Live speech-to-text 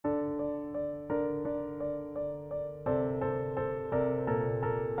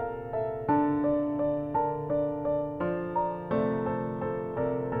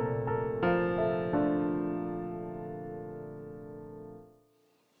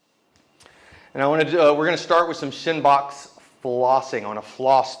And we're going to start with some shin box flossing. I want to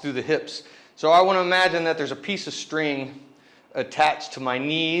floss through the hips. So I want to imagine that there's a piece of string attached to my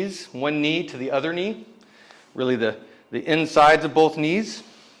knees, one knee to the other knee, really the insides of both knees.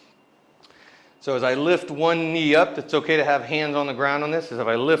 So as I lift one knee up, it's okay to have hands on the ground on this, as if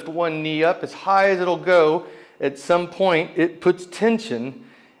I lift one knee up as high as it'll go, at some point it puts tension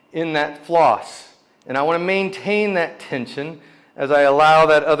in that floss. And I want to maintain that tension as I allow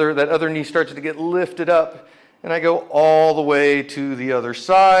that other knee starts to get lifted up, and I go all the way to the other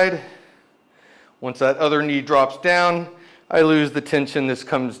side. Once that other knee drops down, I lose the tension. This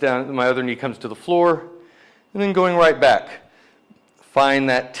comes down, my other knee comes to the floor, and then going right back. Find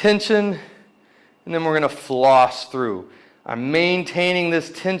that tension, and then we're going to floss through. I'm maintaining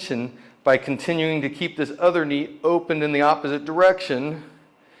this tension by continuing to keep this other knee opened in the opposite direction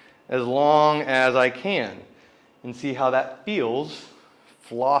as long as I can. And see how that feels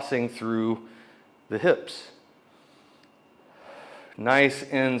flossing through the hips. Nice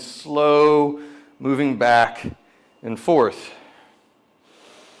and slow, moving back and forth.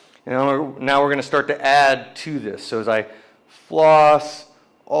 And now we're going to start to add to this. So as I floss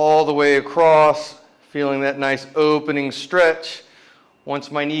all the way across, feeling that nice opening stretch, once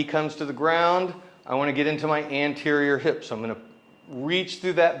my knee comes to the ground, I want to get into my anterior hip. So I'm going to reach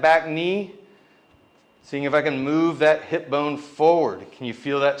through that back knee, seeing if I can move that hip bone forward. Can you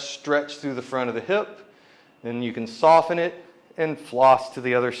feel that stretch through the front of the hip? Then you can soften it and floss to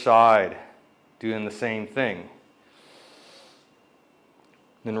the other side, doing the same thing.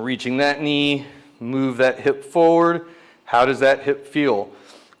 Then reaching that knee, move that hip forward. How does that hip feel?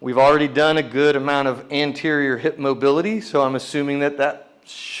 We've already done a good amount of anterior hip mobility, so I'm assuming that that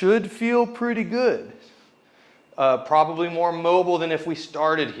should feel pretty good. Probably more mobile than if we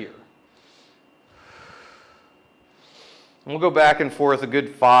started here. And we'll go back and forth a good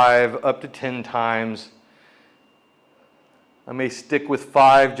 5 up to 10 times. I may stick with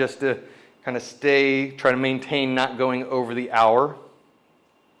 5 just to kind of try to maintain not going over the hour.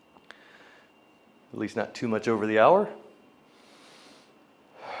 At least not too much over the hour.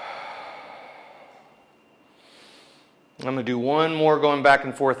 I'm going to do one more going back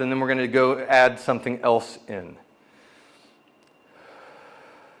and forth, and then we're going to go add something else in.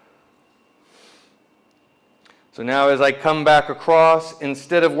 So now as I come back across,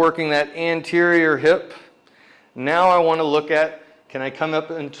 instead of working that anterior hip, now I want to look at, can I come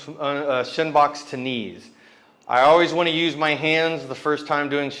up into shin box to knees? I always want to use my hands the first time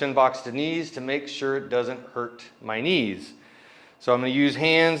doing shin box to knees to make sure it doesn't hurt my knees. So I'm going to use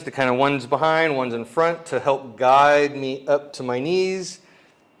hands to kind of one's behind, one's in front to help guide me up to my knees,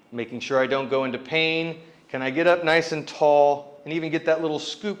 making sure I don't go into pain. Can I get up nice and tall and even get that little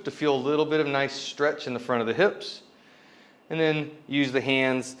scoop to feel a little bit of nice stretch in the front of the hips? And then use the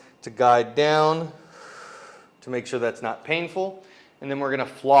hands to guide down to make sure that's not painful. And then we're going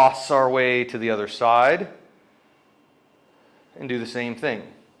to floss our way to the other side and do the same thing.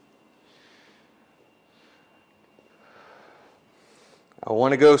 I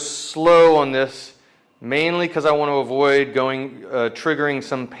want to go slow on this, mainly because I want to avoid triggering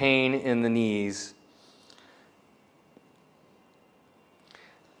some pain in the knees.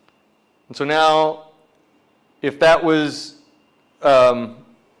 And so now, if that was,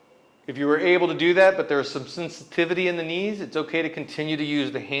 if you were able to do that, but there's some sensitivity in the knees, it's okay to continue to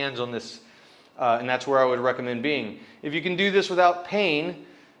use the hands on this, and that's where I would recommend being. If you can do this without pain,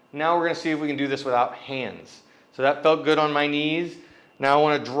 now we're going to see if we can do this without hands. So that felt good on my knees. Now I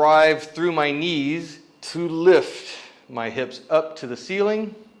want to drive through my knees to lift my hips up to the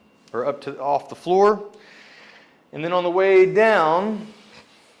ceiling, or off the floor. And then on the way down,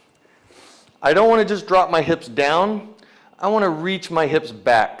 I don't want to just drop my hips down. I want to reach my hips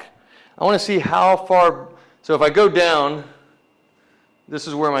back. I want to see how far, so if I go down, this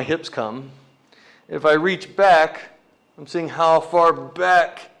is where my hips come. If I reach back, I'm seeing how far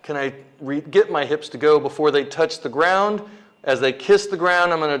back can I get my hips to go before they touch the ground. As they kiss the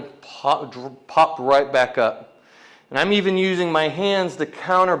ground, I'm going to pop right back up. And I'm even using my hands to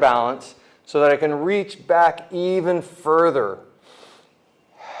counterbalance so that I can reach back even further.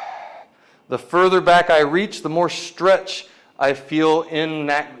 The further back I reach, the more stretch I feel in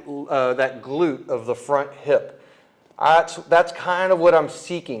that glute of the front hip. That's kind of what I'm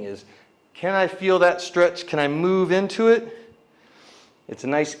seeking is, can I feel that stretch? Can I move into it? It's a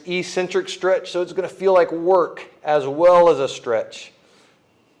nice eccentric stretch, so it's going to feel like work as well as a stretch.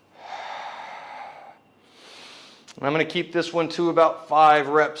 And I'm going to keep this one to about 5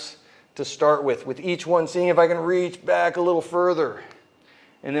 reps to start with each one seeing if I can reach back a little further.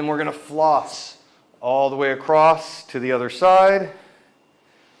 And then we're going to floss all the way across to the other side.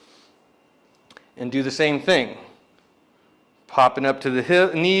 And do the same thing. Popping up to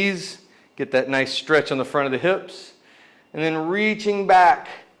the knees, get that nice stretch on the front of the hips, and then reaching back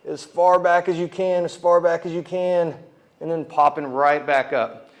as far back as you can, as far back as you can, and then popping right back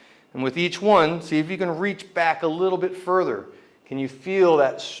up. And with each one, see if you can reach back a little bit further. Can you feel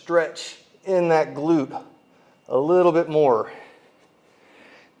that stretch in that glute a little bit more?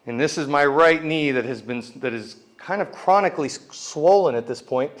 And this is my right knee that is kind of chronically swollen at this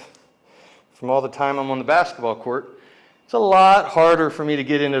point from all the time I'm on the basketball court. It's a lot harder for me to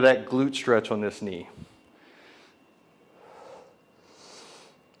get into that glute stretch on this knee.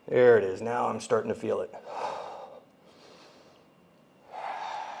 There it is. Now I'm starting to feel it.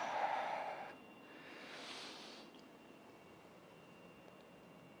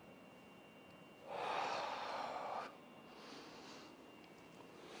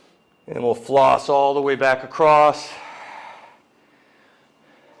 And we'll floss all the way back across.